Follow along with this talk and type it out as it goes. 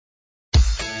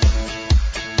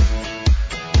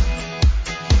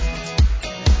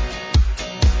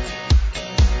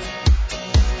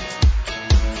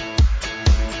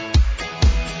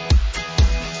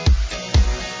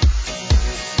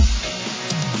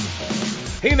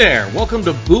Hey there, welcome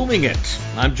to Booming It.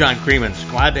 I'm John Creemans.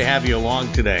 Glad to have you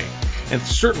along today. And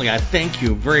certainly I thank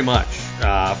you very much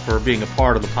for being a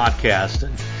part of the podcast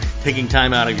and taking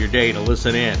time out of your day to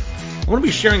listen in. I want to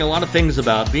be sharing a lot of things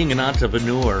about being an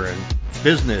entrepreneur and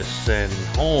business and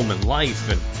home and life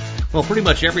and, well, pretty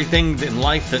much everything in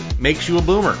life that makes you a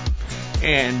boomer.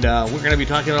 And we're going to be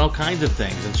talking about all kinds of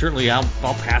things. And certainly I'll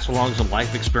pass along some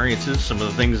life experiences, some of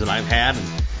the things that I've had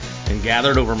and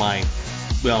gathered over my,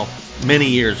 many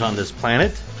years on this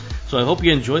planet. So I hope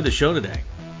you enjoy the show today.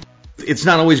 It's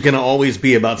not always going to always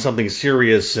be about something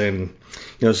serious and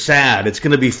sad. It's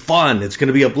going to be fun. It's going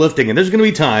to be uplifting. And there's going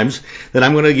to be times that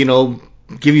I'm going to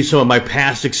give you some of my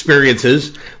past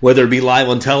experiences, whether it be live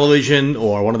on television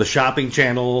or one of the shopping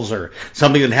channels or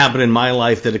something that happened in my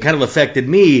life that kind of affected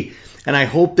me. And I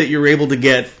hope that you're able to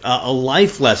get a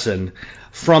life lesson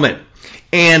from it.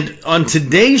 And on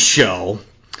today's show,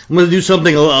 I'm going to do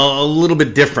something a little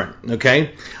bit different,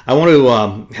 okay? I want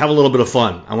to have a little bit of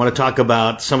fun. I want to talk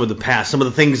about some of the past, some of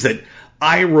the things that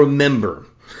I remember,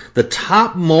 the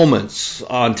top moments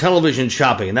on television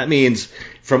shopping. And that means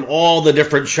from all the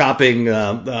different shopping,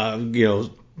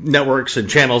 networks and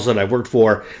channels that I've worked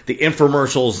for, the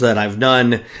infomercials that I've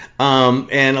done,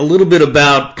 and a little bit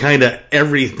about kind of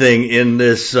everything in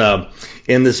this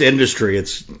industry.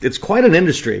 It's quite an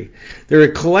industry. There are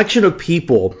a collection of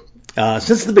people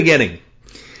since the beginning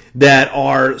that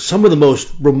are some of the most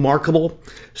remarkable,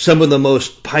 some of the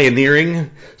most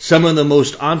pioneering, some of the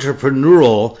most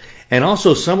entrepreneurial, and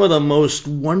also some of the most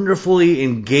wonderfully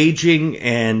engaging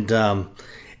and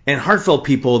heartfelt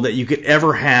people that you could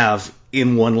ever have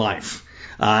in one life.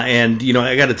 I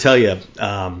got to tell you,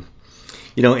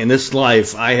 in this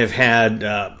life, I have had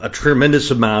a tremendous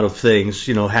amount of things,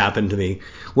 happen to me,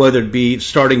 whether it be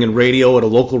starting in radio at a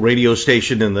local radio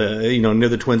station in the, near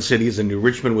the Twin Cities in New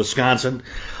Richmond, Wisconsin,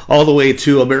 all the way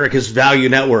to America's Value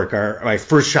Network, my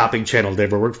first shopping channel that I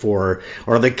ever worked for,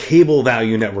 or the Cable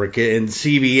Value Network in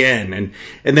CBN,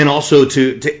 and then also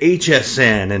to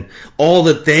HSN and all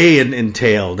that they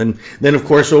entailed. And then, of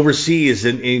course, overseas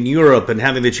in Europe and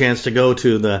having the chance to go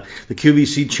to the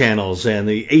QVC channels and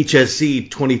the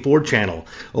HSC 24 channel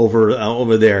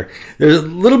over there. There's a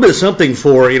little bit of something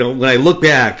for, when I look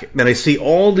back and I see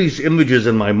all these images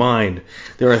in my mind,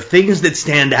 there are things that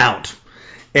stand out.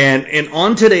 And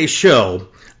on today's show,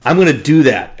 I'm going to do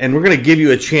that. And we're going to give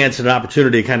you a chance and an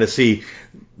opportunity to kind of see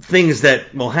things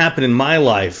that will happen in my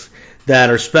life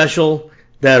that are special,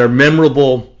 that are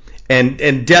memorable,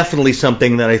 and definitely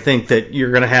something that I think that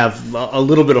you're going to have a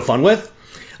little bit of fun with,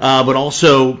 but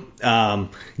also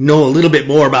know a little bit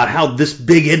more about how this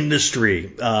big industry,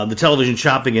 the television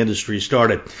shopping industry,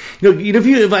 started.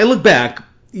 If I look back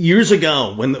years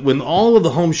ago, when all of the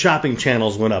home shopping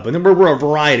channels went up, and there were a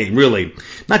variety, really,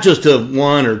 not just of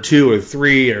one or two or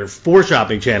three or four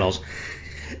shopping channels.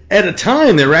 At a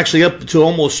time, they were actually up to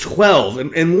almost 12,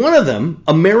 and one of them,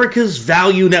 America's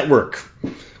Value Network,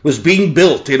 was being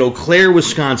built in Eau Claire,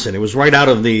 Wisconsin. It was right out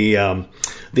of the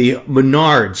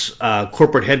Menards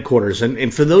corporate headquarters.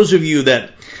 And for those of you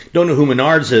that don't know who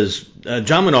Menards is,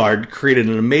 John Menard created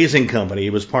an amazing company.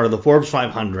 He was part of the Forbes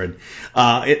 500,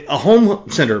 a home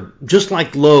center just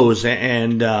like Lowe's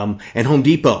and Home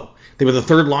Depot. They were the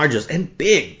third largest and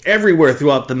big everywhere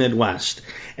throughout the Midwest.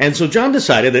 And so John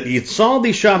decided that he saw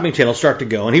these shopping channels start to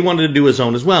go, and he wanted to do his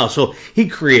own as well. So he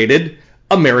created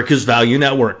America's Value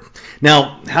Network.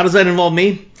 Now, how does that involve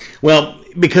me? Well,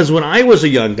 because when I was a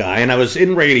young guy and I was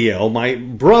in radio, my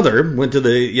brother went to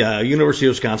the University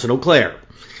of Wisconsin, Eau Claire.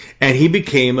 And he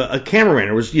became a cameraman.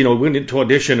 It was, went into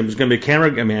audition. It was going to be a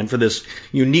cameraman for this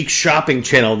unique shopping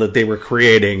channel that they were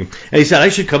creating. And he said, I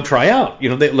should come try out.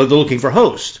 They're looking for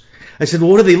hosts. I said, well,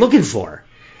 what are they looking for?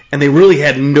 And they really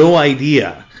had no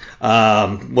idea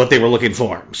what they were looking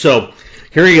for. So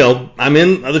here you go. I'm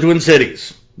in the Twin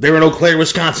Cities. They're in Eau Claire,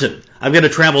 Wisconsin. I've got to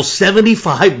travel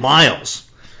 75 miles.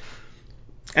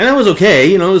 And that was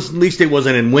okay. At least it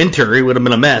wasn't in winter. It would have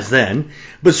been a mess then.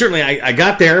 But certainly I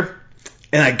got there.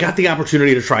 And I got the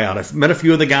opportunity to try out. I met a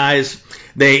few of the guys.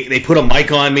 They put a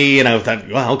mic on me, and I thought,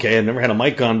 well, okay, I've never had a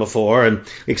mic on before, and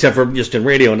except for just in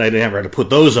radio, and I never had to put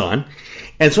those on.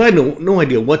 And so I had no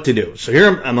idea what to do. So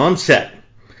here I'm on set.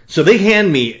 So they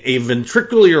hand me a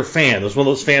ventricular fan. It's one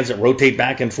of those fans that rotate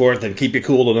back and forth and keep you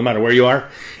cool no matter where you are.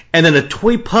 And then a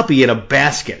toy puppy in a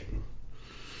basket.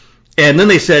 And then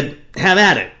they said, have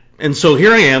at it. And so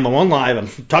here I am. I'm on live. I'm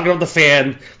talking about the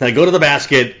fan. Then I go to the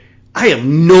basket. I have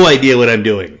no idea what I'm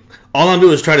doing. All I'm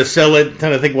doing is try to sell it,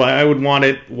 trying to think why I would want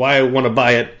it, why I want to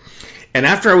buy it. And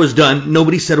after I was done,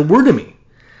 nobody said a word to me.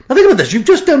 Now think about this. You've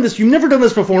just done this. You've never done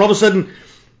this before. And all of a sudden,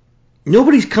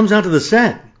 nobody comes out to the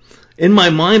set. In my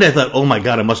mind, I thought, oh my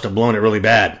God, I must have blown it really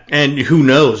bad. And who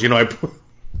knows, at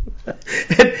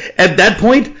that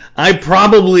point, I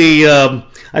probably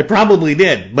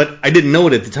did, but I didn't know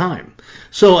it at the time.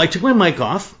 So I took my mic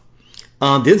off,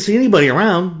 didn't see anybody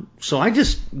around, so I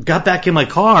just got back in my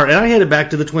car and I headed back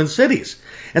to the Twin Cities.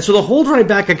 And so the whole drive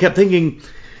back, I kept thinking,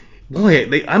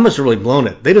 boy, I must have really blown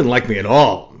it. They didn't like me at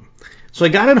all. So I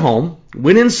got it home,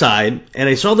 went inside, and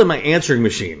I saw that my answering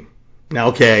machine. Now,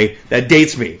 okay, that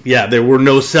dates me. Yeah, there were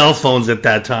no cell phones at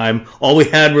that time. All we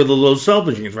had were the little cell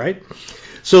machines, right?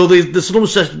 So this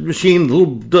little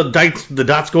machine, the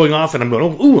dots going off, and I'm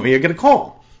going, oh, I get a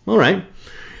call. All right.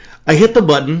 I hit the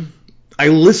button. I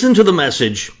listened to the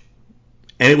message,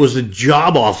 and it was a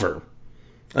job offer.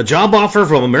 A job offer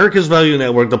from America's Value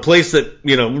Network, the place that,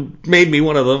 made me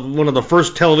one of the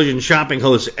first television shopping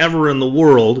hosts ever in the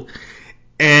world,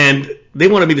 and they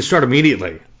wanted me to start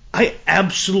immediately. I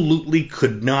absolutely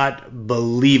could not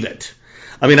believe it.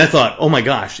 I mean, I thought, oh my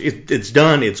gosh, it's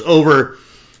done, it's over.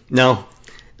 No,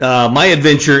 my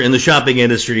adventure in the shopping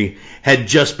industry had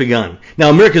just begun. Now,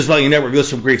 America's Value Network, there's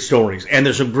some great stories, and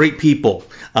there's some great people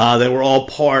that were all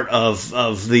part of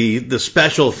the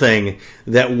special thing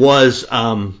that was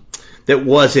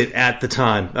it at the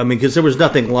time. I mean, because there was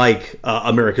nothing like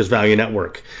America's Value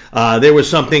Network. There was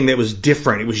something that was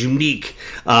different. It was unique.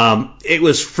 It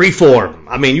was freeform.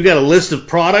 I mean, you got a list of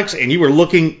products, and you were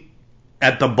looking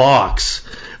at the box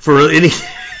for any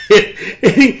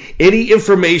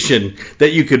information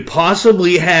that you could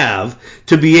possibly have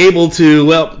to be able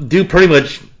to, do pretty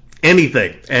much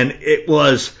anything. And it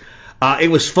was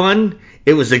fun.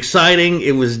 It was exciting.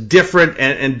 It was different,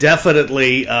 and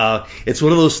definitely, it's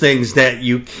one of those things that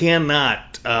you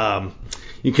cannot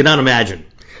imagine.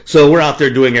 So we're out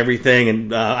there doing everything,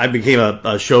 and I became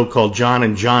a show called John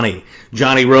and Johnny.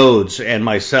 Johnny Rhodes and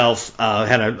myself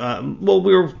had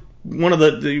we were one of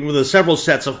the several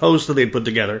sets of hosts that they'd put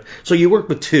together. So you work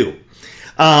with two.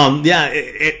 And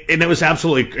it was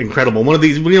absolutely incredible. One of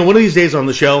these days on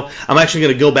the show, I'm actually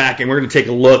going to go back and we're going to take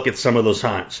a look at some of those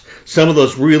times, some of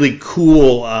those really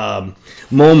cool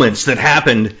moments that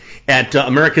happened at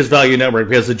America's Value Network,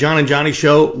 because the John and Johnny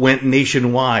show went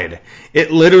nationwide.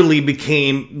 It literally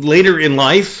became, later in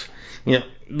life, one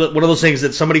of those things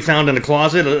that somebody found in a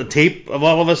closet, a tape of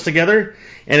all of us together,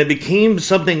 and it became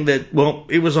something that,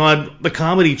 it was on the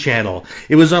Comedy Channel.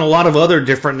 It was on a lot of other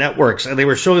different networks, and they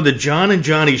were showing the John and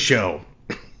Johnny show,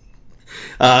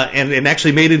 and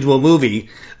actually made into a movie,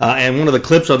 and one of the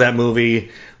clips of that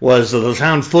movie was the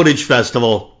Sound Footage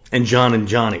Festival and John and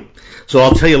Johnny. So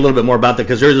I'll tell you a little bit more about that,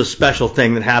 because there's a special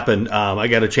thing that happened. I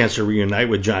got a chance to reunite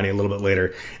with Johnny a little bit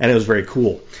later, and it was very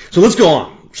cool. So let's go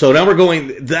on. So now we're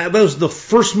going, that was the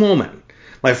first moment,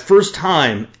 my first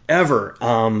time ever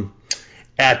in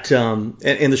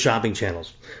the shopping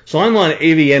channels. So I'm on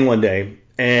AVN one day,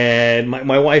 and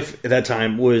my wife at that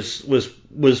time was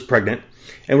pregnant,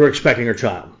 and we're expecting her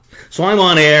child. So I'm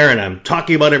on air, and I'm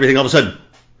talking about everything. All of a sudden,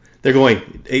 they're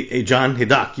going, hey John, hey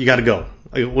Doc, you got to go.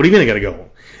 I go, what do you mean I got to go?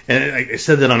 And I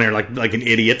said that on air like an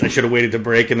idiot. I should have waited to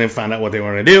break and then found out what they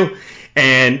wanted to do.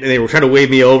 And they were trying to wave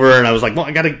me over, and I was like, well,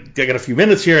 I got a few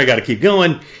minutes here. I got to keep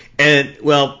going. And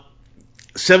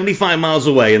 75 miles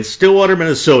away in Stillwater,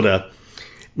 Minnesota,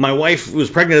 my wife, who was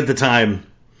pregnant at the time,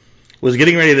 was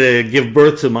getting ready to give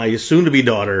birth to my soon-to-be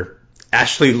daughter,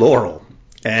 Ashley Laurel.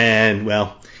 And,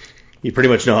 you pretty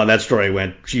much know how that story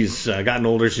went. She's gotten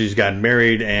older. She's gotten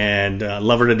married, and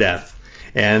love her to death.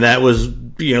 And that was,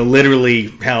 literally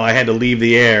how I had to leave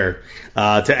the air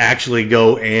to actually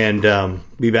go and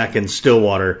be back in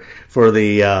Stillwater for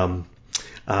the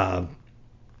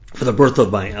birth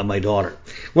of my daughter.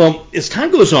 Well, as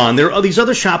time goes on, these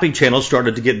other shopping channels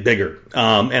started to get bigger.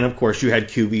 And of course, you had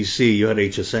QVC, you had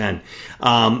HSN.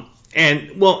 And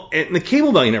the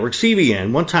Cable Value Network,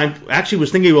 CVN, one time actually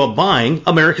was thinking about buying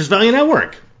America's Value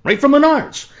Network, right from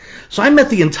Menards. So I met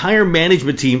the entire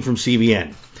management team from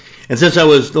CVN. And since I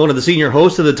was one of the senior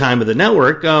hosts at the time of the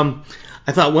network, I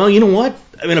thought, well, you know what?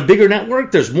 I'm in a bigger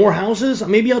network. There's more houses.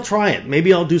 Maybe I'll try it.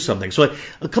 Maybe I'll do something. So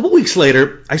a couple weeks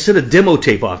later, I sent a demo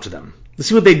tape off to them to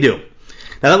see what they do.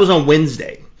 Now, that was on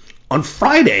Wednesday. On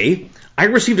Friday, I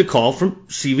received a call from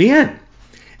CVN.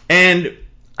 And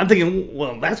I'm thinking,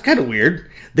 well, that's kind of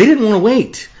weird. They didn't want to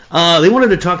wait. They wanted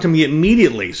to talk to me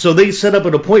immediately. So they set up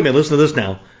an appointment, listen to this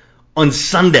now, on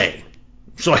Sunday.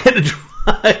 So I had to drive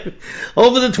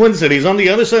over the Twin Cities, on the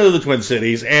other side of the Twin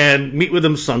Cities, and meet with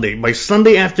them Sunday. By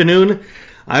Sunday afternoon,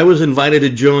 I was invited to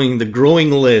join the growing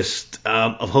list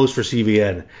of hosts for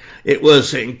CVN. It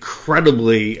was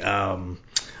incredibly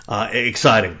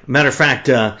exciting. Matter of fact,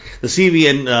 the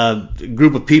CVN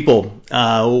group of people,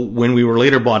 when we were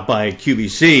later bought by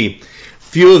QVC,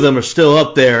 few of them are still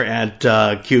up there at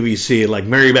QVC, like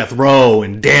Mary Beth Rowe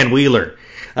and Dan Wheeler.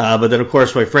 But then, of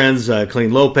course, my friends,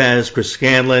 Colleen Lopez, Chris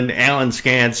Scanlon, Alan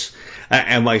Scantz,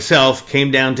 and myself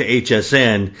came down to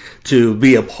HSN to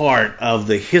be a part of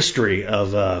the history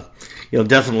of,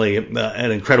 definitely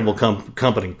an incredible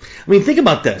company. I mean, think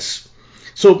about this.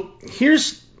 So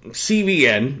here's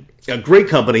CVN, a great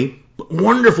company,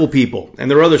 wonderful people, and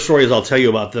there are other stories I'll tell you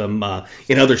about them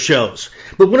in other shows.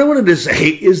 But what I wanted to say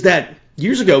is that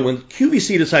years ago when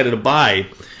QVC decided to buy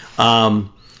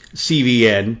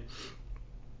CVN,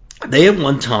 they at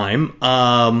one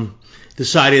time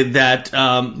decided that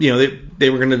they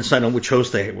were going to decide on which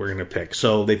host they were going to pick.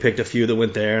 So they picked a few that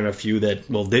went there and a few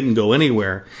that didn't go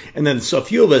anywhere. And then so a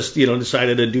few of us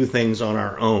decided to do things on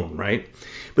our own, right?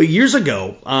 But years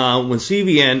ago, when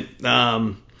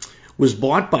CVN was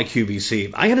bought by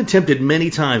QVC, I had attempted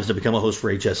many times to become a host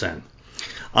for HSN.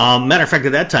 Matter of fact,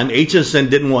 at that time,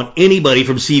 HSN didn't want anybody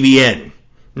from CVN.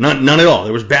 None at all.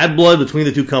 There was bad blood between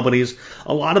the two companies.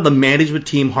 A lot of the management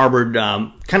team harbored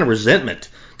kind of resentment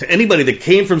to anybody that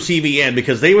came from CVN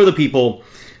because they were the people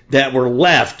that were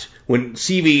left when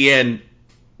CVN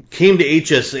came to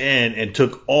HSN and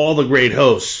took all the great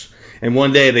hosts. And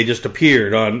one day they just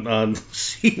appeared on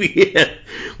CVN,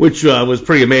 which was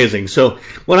pretty amazing. So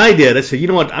what I did, I said, you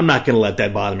know what, I'm not going to let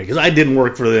that bother me because I didn't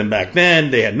work for them back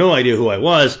then. They had no idea who I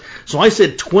was. So I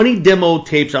said 20 demo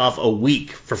tapes off a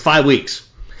week for 5 weeks.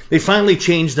 They finally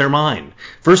changed their mind.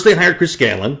 First they hired Chris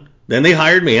Scanlon. Then they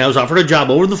hired me. I was offered a job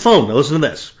over the phone. Now listen to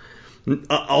this.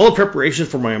 All the preparations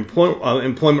for my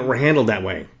employment were handled that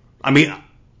way. I mean,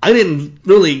 I didn't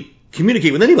really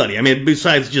communicate with anybody. I mean,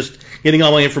 besides just getting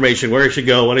all my information, where I should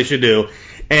go, what I should do.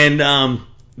 And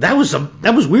that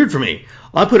was weird for me.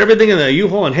 I put everything in a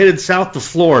U-Haul and headed south to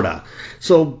Florida.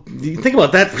 So think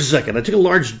about that for a second. I took a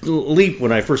large leap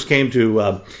when I first came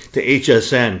to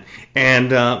HSN,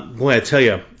 and boy, I tell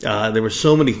you, there were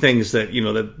so many things that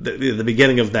the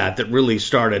beginning of that really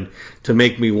started to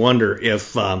make me wonder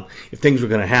if things were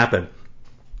going to happen.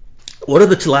 One of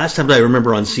the last times I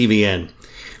remember on CVN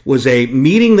was a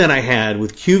meeting that I had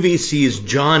with QVC's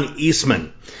John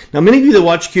Eastman. Now, many of you that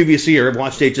watch QVC or have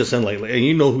watched HSN lately, and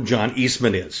you know who John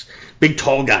Eastman is. Big,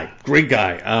 tall guy, great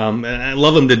guy, and I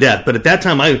love him to death. But at that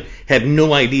time, I had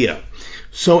no idea.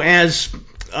 So as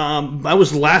I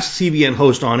was the last CVN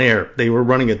host on air, they were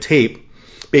running a tape,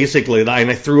 basically, and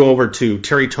I threw over to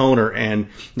Terry Toner and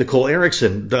Nicole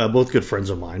Erickson, both good friends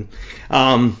of mine.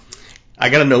 I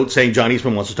got a note saying John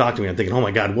Eastman wants to talk to me. I'm thinking, oh my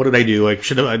God, what did I do?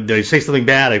 Did I say something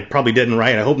bad? I probably didn't,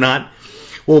 right? I hope not.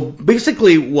 Well,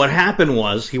 basically what happened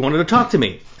was he wanted to talk to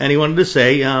me, and he wanted to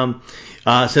say,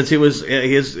 since it was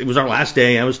our last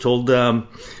day, I was told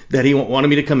that he wanted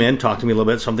me to come in, talk to me a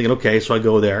little bit. So I'm thinking, okay, so I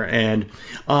go there, and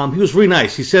he was really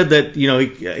nice. He said that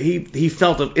he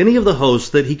felt of any of the hosts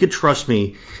that he could trust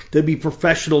me to be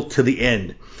professional to the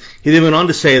end. He then went on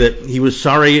to say that he was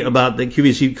sorry about that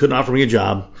QVC couldn't offer me a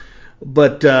job.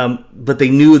 But they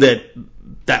knew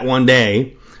that one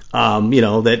day,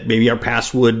 that maybe our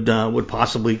paths would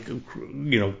possibly,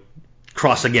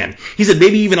 cross again. He said,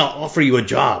 maybe even I'll offer you a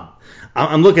job.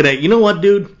 I'm looking at, you know what,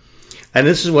 dude? And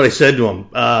this is what I said to him.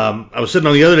 I was sitting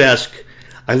on the other desk.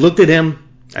 I looked at him.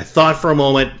 I thought for a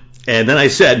moment. And then I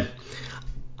said,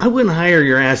 I wouldn't hire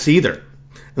your ass either.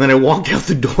 And then I walked out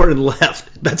the door and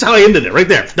left. That's how I ended it. Right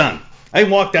there. Done. I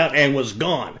walked out and was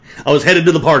gone. I was headed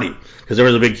to the party because there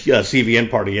was a big CVN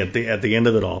party at the end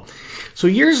of it all. So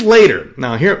years later,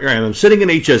 now here I am, I'm sitting in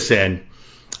HSN.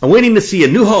 I'm waiting to see a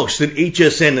new host that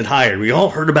HSN had hired. We all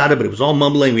heard about it, but it was all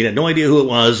mumbling. We had no idea who it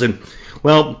was. And,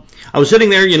 well, I was sitting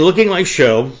there, looking at my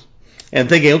show and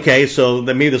thinking, okay, so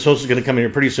then maybe this host is going to come in here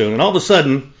pretty soon. And all of a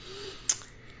sudden,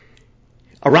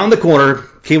 around the corner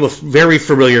came a very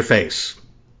familiar face.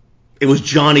 It was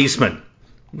John Eastman.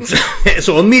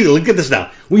 So immediately, look at this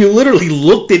now. We literally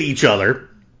looked at each other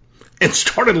and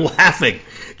started laughing.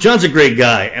 John's a great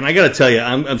guy, and I got to tell you,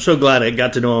 I'm so glad I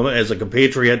got to know him as a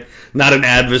compatriot, not an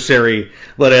adversary,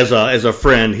 but as a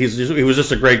friend. He was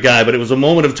just a great guy. But it was a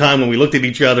moment of time when we looked at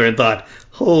each other and thought,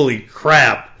 "Holy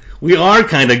crap, we are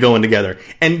kind of going together."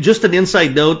 And just an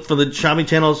inside note for the shopping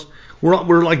channels,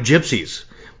 we're like gypsies.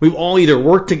 We've all either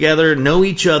worked together, know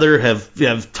each other,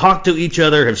 have talked to each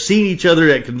other, have seen each other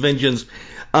at conventions.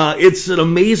 It's an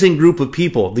amazing group of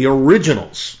people. The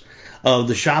originals of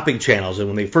the shopping channels, and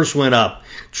when they first went up,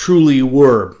 truly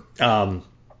were some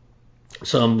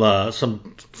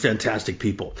fantastic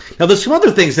people. Now, there's some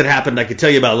other things that happened I could tell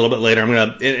you about a little bit later. I'm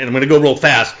gonna go real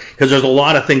fast because there's a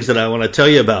lot of things that I want to tell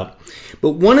you about.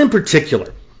 But one in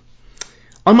particular,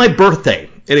 on my birthday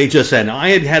at HSN,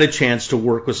 I had a chance to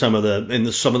work with some of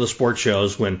the sports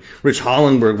shows when Rich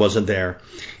Hollenberg wasn't there.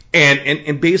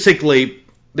 And basically,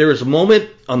 there was a moment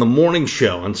on the morning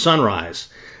show on Sunrise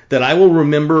that I will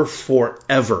remember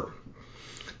forever.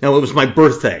 Now, it was my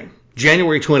birthday,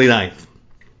 January 29th.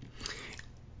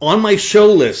 On my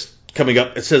show list coming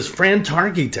up, it says Fran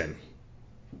Tarkenton.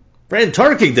 Fran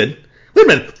Tarkenton? Wait a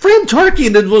minute. Fran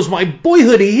Tarkenton was my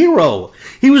boyhood hero.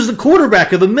 He was the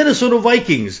quarterback of the Minnesota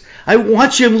Vikings. I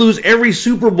watched him lose every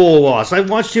Super Bowl loss. I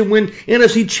watched him win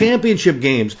NFC championship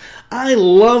games. I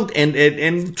loved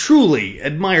and truly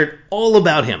admired all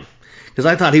about him because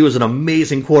I thought he was an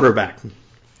amazing quarterback.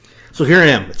 So here I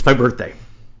am. It's my birthday.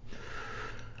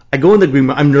 I go in the green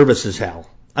room. I'm nervous as hell.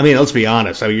 I mean, let's be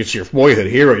honest. I mean, it's your boyhood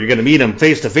hero. You're going to meet him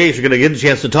face to face. You're going to get a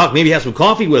chance to talk. Maybe have some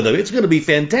coffee with him. It's going to be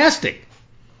fantastic.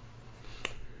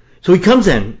 So he comes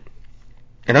in,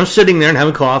 and I'm sitting there and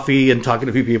having coffee and talking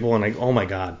to a few people, and oh my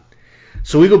God.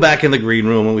 So we go back in the green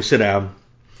room and we sit down,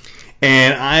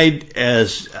 and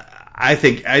I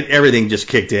think everything just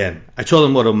kicked in. I told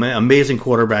him what an amazing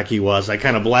quarterback he was. I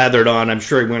kind of blathered on. I'm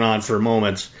sure he went on for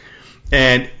moments,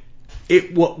 and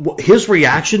his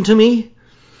reaction to me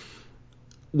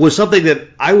was something that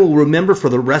I will remember for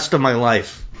the rest of my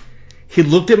life. He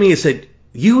looked at me and said,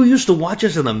 "You used to watch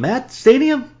us in the Met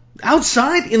Stadium?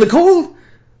 Outside? In the cold?"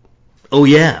 "Oh,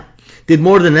 yeah. Did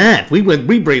more than that. We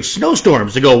braved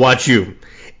snowstorms to go watch you."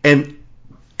 And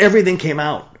everything came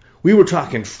out. We were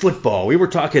talking football. We were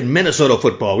talking Minnesota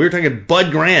football. We were talking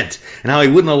Bud Grant and how he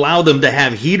wouldn't allow them to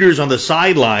have heaters on the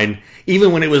sideline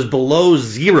even when it was below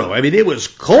zero. I mean, it was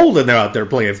cold and they're out there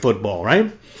playing football,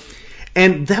 right?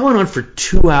 And that went on for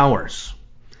 2 hours.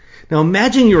 Now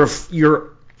imagine you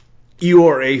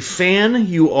are a fan,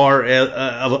 you are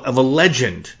of a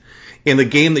legend in the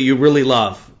game that you really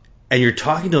love, and you're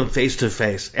talking to them face to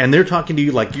face, and they're talking to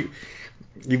you like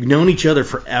you've known each other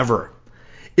forever.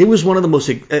 It was one of the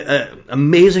most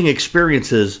amazing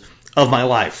experiences of my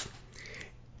life.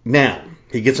 Now,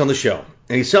 he gets on the show,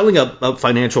 and he's selling a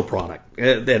financial product.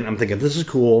 And I'm thinking, this is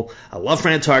cool. I love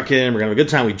Fran Tarkenton. We're going to have a good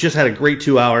time. We just had a great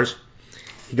 2 hours.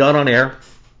 He got on air,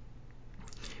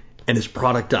 and his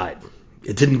product died.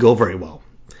 It didn't go very well.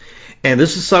 And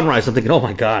this is Sunrise. I'm thinking, oh,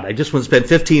 my God, I just went and spent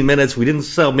 15 minutes. We didn't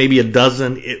sell maybe a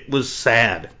dozen. It was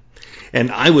sad.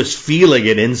 And I was feeling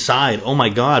it inside. Oh, my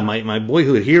God, my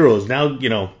boyhood heroes. Now,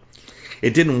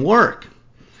 it didn't work.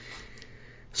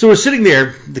 So we're sitting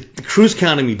there. The crew's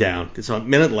counting me down. It's a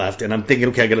minute left. And I'm thinking,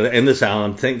 okay, I got to end this out.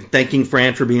 I'm thanking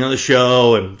Fran for being on the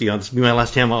show. And, this will be my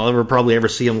last time I'll probably ever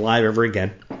see him live ever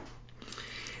again.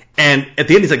 And at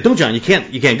the end, he's like, "No, John, you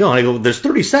can't go." And I go, "There's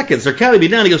 30 seconds. They're counting me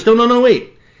down." He goes, No,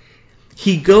 wait.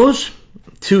 He goes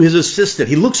to his assistant.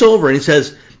 He looks over and he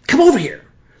says, "Come over here."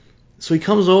 So he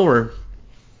comes over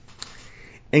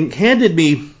and handed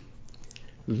me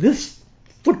this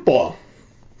football.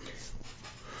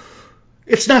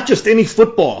 It's not just any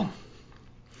football.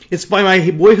 It's by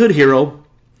my boyhood hero,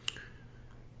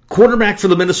 quarterback for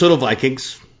the Minnesota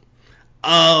Vikings.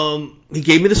 He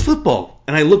gave me this football.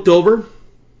 And I looked over.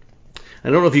 I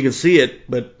don't know if you can see it,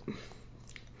 but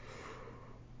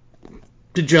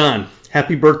to John,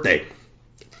 happy birthday,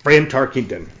 Fran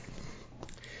Tarkenton.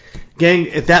 Gang,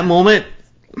 at that moment,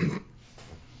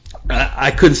 I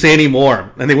couldn't say any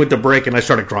more. And they went to break, and I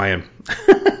started crying.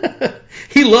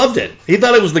 He loved it. He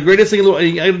thought it was the greatest thing in the world.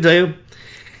 I can tell you,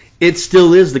 it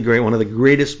still is one of the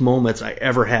greatest moments I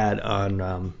ever had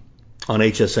on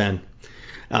HSN.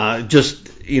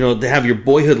 To have your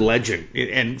boyhood legend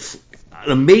and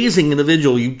an amazing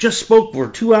individual. You just spoke for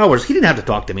 2 hours. He didn't have to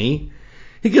talk to me.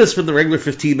 He could have spent the regular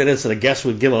 15 minutes that a guest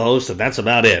would give a host, and that's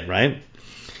about it, right?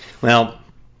 Well,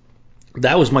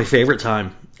 that was my favorite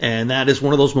time, and that is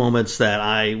one of those moments that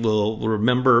I will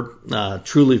remember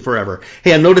truly forever.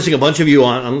 Hey, I'm noticing a bunch of you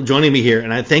joining me here,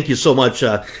 and I thank you so much.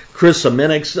 Chris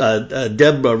Minix,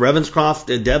 Deb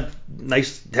Ravenscroft. Deb,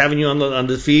 nice having you on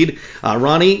the feed.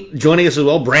 Ronnie joining us as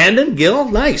well. Brandon, Gil,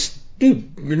 nice.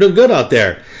 Dude, you're doing good out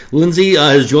there. Lindsay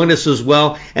has joined us as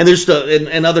well, and there's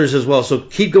and others as well. So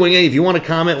keep going in. If you want to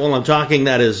comment while I'm talking,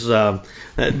 that is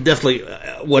definitely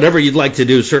whatever you'd like to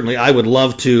do. Certainly, I would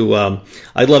love to.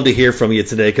 I'd love to hear from you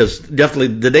today, because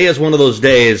definitely today is one of those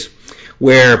days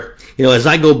where as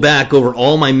I go back over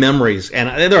all my memories, and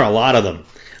there are a lot of them.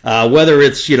 Whether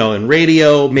it's in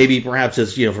radio, maybe perhaps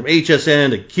it's from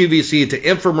HSN to QVC to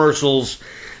infomercials.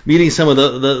 Meeting some of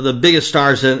the biggest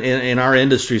stars in our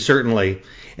industry, certainly,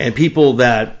 and people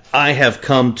that I have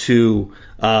come to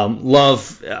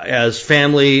love as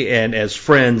family and as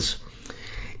friends.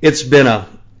 It's been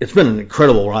an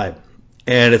incredible ride,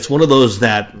 and it's one of those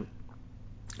that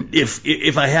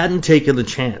if I hadn't taken the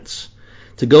chance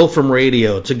to go from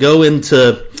radio to go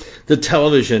into the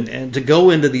television and to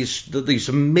go into these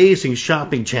amazing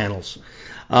shopping channels,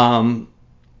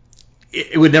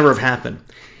 it would never have happened.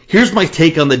 Here's my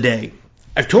take on the day.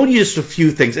 I've told you just a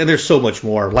few things, and there's so much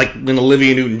more. Like when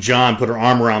Olivia Newton-John put her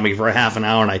arm around me for a half an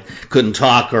hour and I couldn't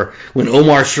talk, or when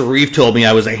Omar Sharif told me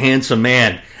I was a handsome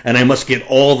man and I must get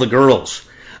all the girls.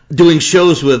 Doing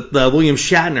shows with William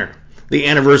Shatner, the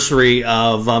anniversary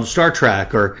of Star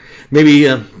Trek, or maybe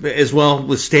as well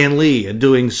with Stan Lee and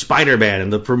doing Spider-Man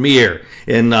and the premiere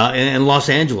in Los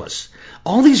Angeles.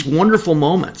 All these wonderful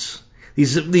moments,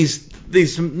 these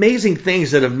amazing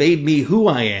things that have made me who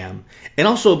I am, and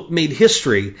also made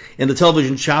history in the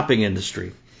television shopping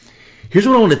industry. Here's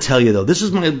what I want to tell you, though. This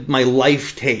is my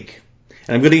life take.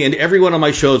 And I'm going to end every one of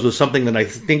my shows with something that I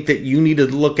think that you need to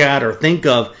look at or think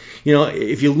of. You know,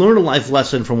 if you learn a life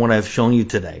lesson from what I've shown you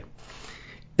today,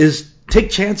 is take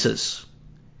chances.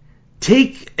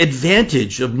 Take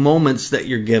advantage of moments that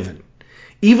you're given.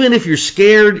 Even if you're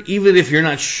scared, even if you're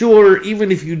not sure,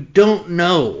 even if you don't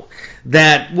know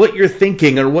that what you're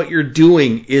thinking or what you're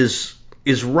doing is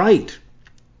right,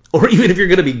 or even if you're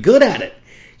going to be good at it,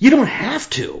 you don't have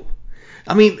to.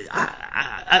 I mean,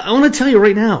 I want to tell you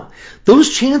right now, those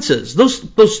chances,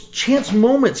 those chance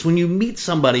moments when you meet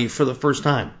somebody for the first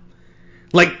time,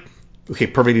 like, okay,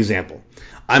 perfect example.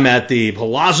 I'm at the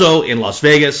Palazzo in Las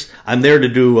Vegas. I'm there to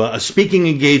do a speaking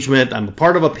engagement. I'm a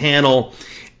part of a panel,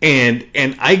 and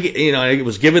I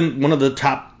was given one of the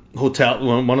top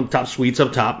one of the top suites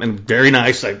up top, and very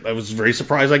nice. I was very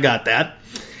surprised I got that.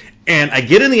 And I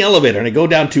get in the elevator and I go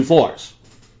down 2 floors,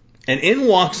 and in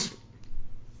walks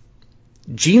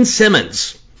Gene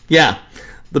Simmons, yeah,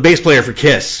 the bass player for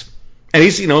Kiss. And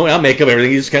he's, I'll make up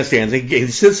everything. He just kind of stands. He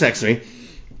sits next to me.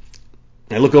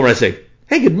 And I look over and I say,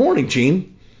 "Hey, good morning,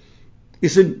 Gene." He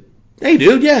said, "Hey,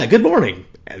 dude, yeah, good morning."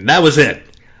 And that was it.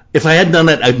 If I hadn't done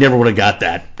that, I never would have got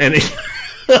that. And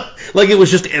like it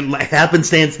was just a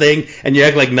happenstance thing, and you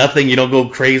act like nothing. You don't go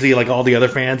crazy like all the other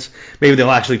fans. Maybe they'll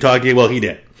actually talk to you. Well, he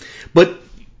did. But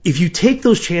if you take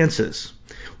those chances,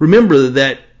 remember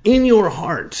that in your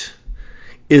heart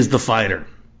is the fighter.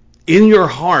 In your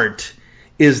heart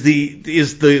is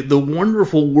the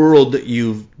wonderful world that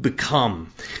you've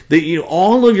become. That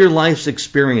all of your life's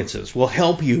experiences will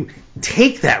help you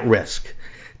take that risk,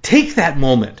 take that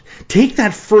moment, take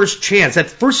that first chance, that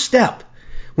first step.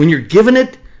 When you're given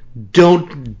it,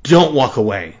 don't walk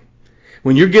away.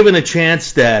 When you're given a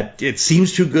chance that it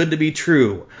seems too good to be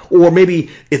true, or maybe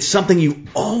it's something you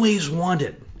always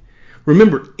wanted.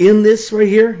 Remember, in this right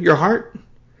here, your heart,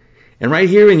 and right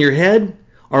here in your head,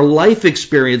 are life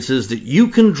experiences that you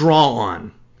can draw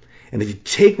on. And if you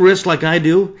take risks like I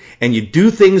do, and you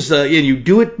do things, and you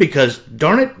do it because,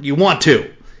 darn it, you want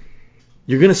to,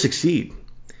 you're going to succeed.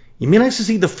 You may not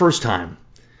succeed the first time,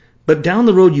 but down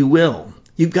the road you will.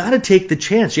 You've got to take the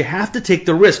chance. You have to take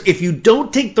the risk. If you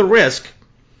don't take the risk,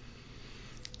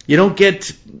 you don't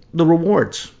get the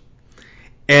rewards.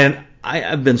 And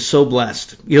I've been so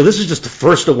blessed. This is just the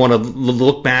first of one of the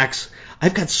look backs.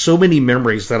 I've got so many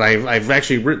memories that I've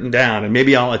actually written down, and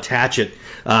maybe I'll attach it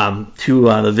to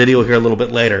the video here a little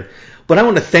bit later. But I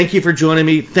want to thank you for joining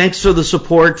me. Thanks for the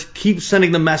support. Keep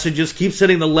sending the messages. Keep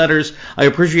sending the letters. I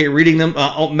appreciate reading them.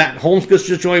 Matt Holmquist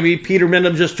just joined me. Peter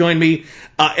Mendham just joined me.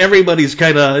 Everybody's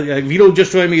kind of, Vito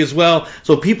just joined me as well.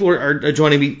 So people are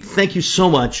joining me. Thank you so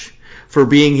much for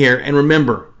being here. And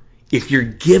remember, if you're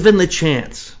given the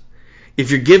chance,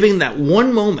 if you're given that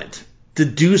one moment to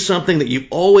do something that you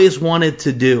always wanted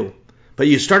to do, but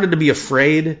you started to be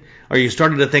afraid, or you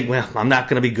started to think, well, I'm not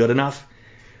going to be good enough,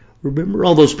 remember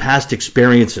all those past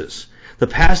experiences. The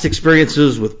past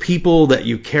experiences with people that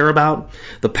you care about,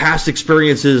 the past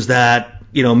experiences that,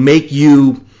 make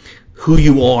you who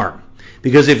you are.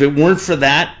 Because if it weren't for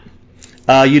that,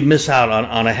 you'd miss out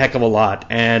on a heck of a lot.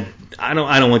 And I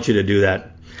don't want you to do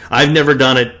that. I've never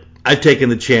done it. I've taken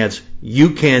the chance.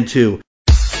 You can too.